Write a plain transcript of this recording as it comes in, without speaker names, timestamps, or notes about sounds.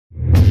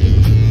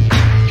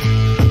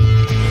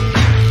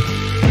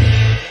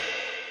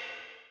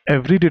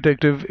Every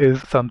detective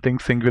is something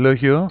singular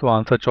here, so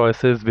answer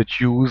choices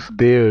which use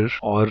their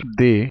or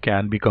they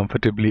can be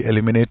comfortably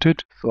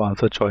eliminated. So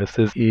answer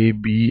choices A,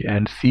 B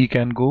and C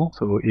can go.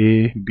 So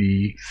A,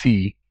 B,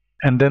 C.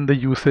 And then the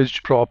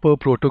usage proper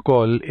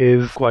protocol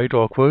is quite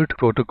awkward.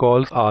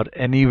 Protocols are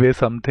anyway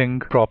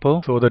something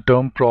proper. So the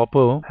term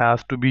proper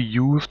has to be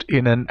used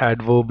in an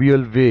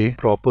adverbial way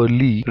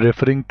properly,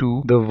 referring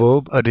to the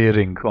verb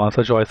adhering. So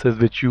answer choices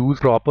which use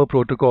proper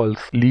protocols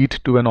lead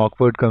to an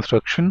awkward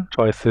construction.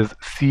 Choices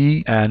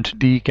C and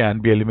D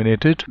can be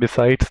eliminated.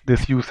 Besides,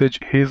 this usage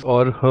his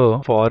or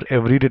her for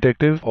every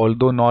detective,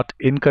 although not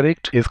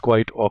incorrect, is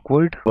quite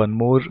awkward. One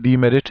more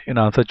demerit in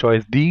answer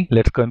choice D.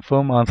 Let's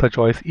confirm answer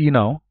choice E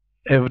now.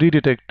 Every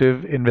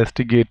detective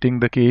investigating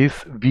the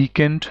case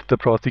weakened the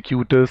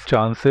prosecutor's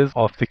chances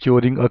of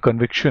securing a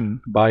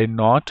conviction by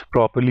not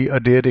properly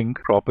adhering,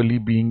 properly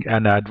being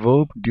an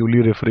adverb, duly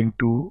referring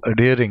to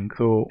adhering.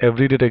 So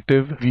every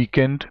detective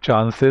weakened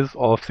chances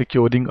of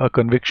securing a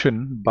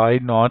conviction by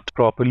not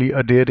properly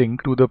adhering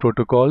to the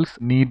protocols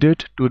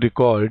needed to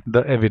record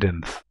the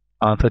evidence.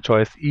 Answer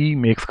choice E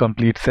makes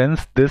complete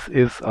sense. This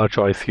is our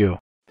choice here.